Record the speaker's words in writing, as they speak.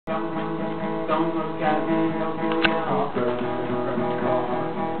Don't look at me, I'll kill ya, I'll throw you from the car.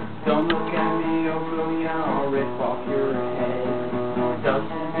 Don't look at me, I'll kill ya, I'll rip off your head.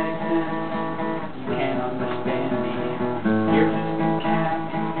 Doesn't make sense, you can't understand me. You're just a cat,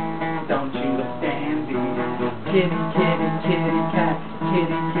 don't you understand me? Kitty, kitty, kitty cat,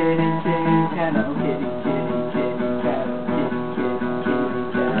 kitty, kitty, kitty cat, oh kitty, kitty, kitty cat, oh kitty, kitty, kitty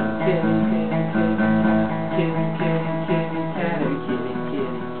cat, kitty, kitty, kitty, kitty, kitty cat, oh kitty,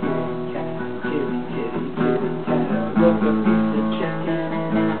 kitty, kitty cat, kitty, kitty, kitty cat, oh look a piece of chicken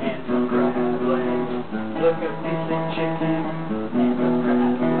and some crab legs. Look a piece of chicken and some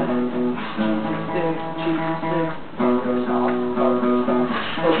crab legs. Cheesy sticks, tartar sauce,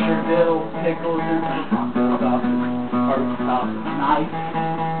 kosher dill, pickles and some taco sauce, tartar sauce, knife,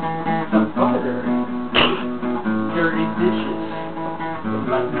 some butter, dirty dishes,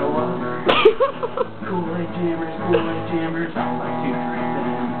 like no other. Kool-Aid jammers, I like to drink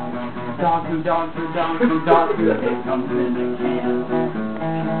them. Dog food, it comes in a can.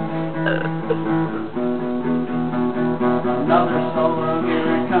 Another solo, here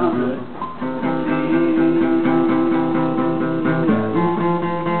it comes.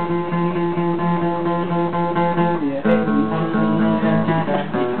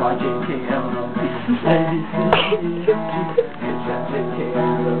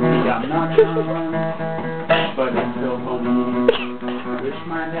 I'm not young, but it's still funny. Wish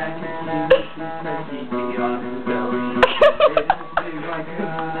my dad could see this because he'd be on his belly. It is big like a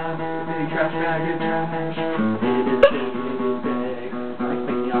big trash bag of trash. It is big, like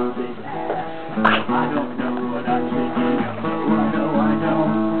Beyonce's ass. I don't know what I'm thinking of, so I know.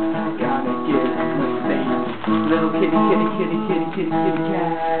 Gotta get with fans. Little kitty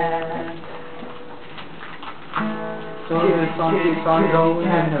cat. So this song keeps on going,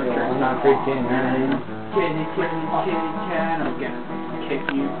 it's not freaking right. Kitty cat, I'm gonna kick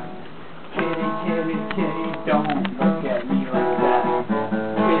you. Kitty, don't look at me like that.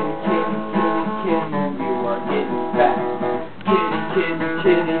 Kitty, you are getting fat.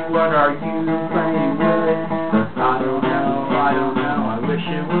 Kitty, what are you playing with? I don't know, I wish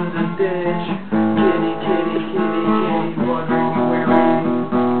it was a dish. Kitty, what are you wearing?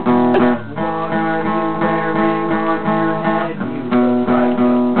 What are you wearing on your head? You look like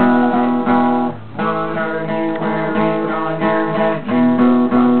a flag. What are you wearing on your head? You look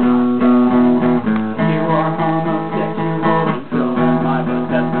like a flag. You are homosexual, and so am I, but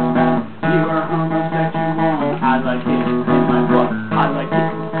that's the fact. You are homosexual, I like it in my butt. I like it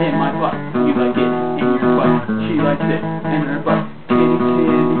in my butt. You like it in your butt. She likes it in her butt.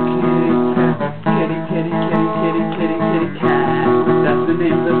 Kitty cat. That's the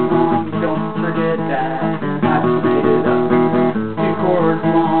name of the song, don't forget that. I just made it up. 2 chords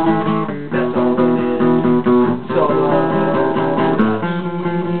long, that's all it is. Solo,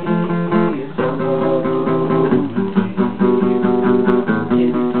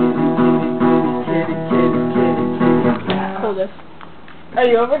 Hold this. Are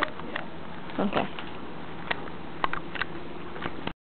you over? Yeah. Okay.